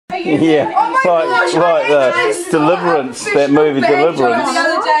Yeah, oh like Deliverance, that movie Deliverance. The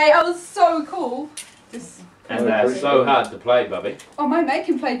other day, I was so cool. And they're so hard to play, Bubby. Oh, my mate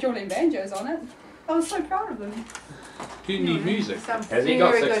can play Julian banjos on it. I was so proud of them. Do you need music? Has he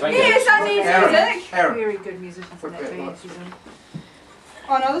got 6 fingers? Yes, I need music. Very good musicians in that band she's in.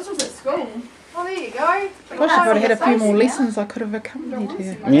 Oh no, this was at school. Oh, there you go. Gosh, if I'd had a few more lessons, I could have accompanied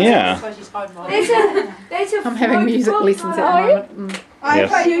her. Yeah. I'm having music lessons at the moment. I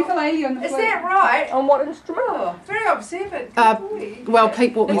play ukulele on the Is that right? On what instrument? Oh, very observant. Well,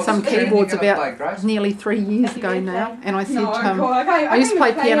 Pete bought me some keyboards about nearly 3 years ago now, and I said, I used to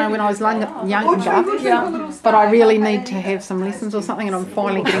play piano when I was younger, but I really need to have some lessons or something, and I'm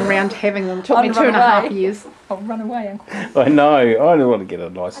finally getting around to having them. It took me 2.5 years. I'll run away, Uncle. I know, I want to get a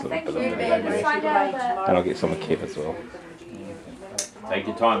nice little bit of it. And I'll get some of Kev as well. Take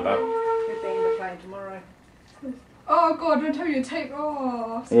your time, Bub. Oh God, don't tell you to take.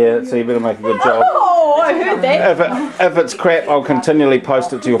 Oh. Yeah, so you better make a good job. Oh, I heard that. If it's crap, I'll continually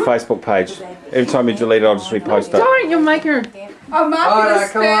post it to your Facebook page. Every time you delete it, I'll just repost it. Don't, you'll make her. Oh,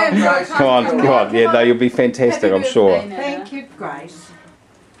 Mark, come on, yeah, no, you'll be fantastic, I'm sure. Thank you, Grace.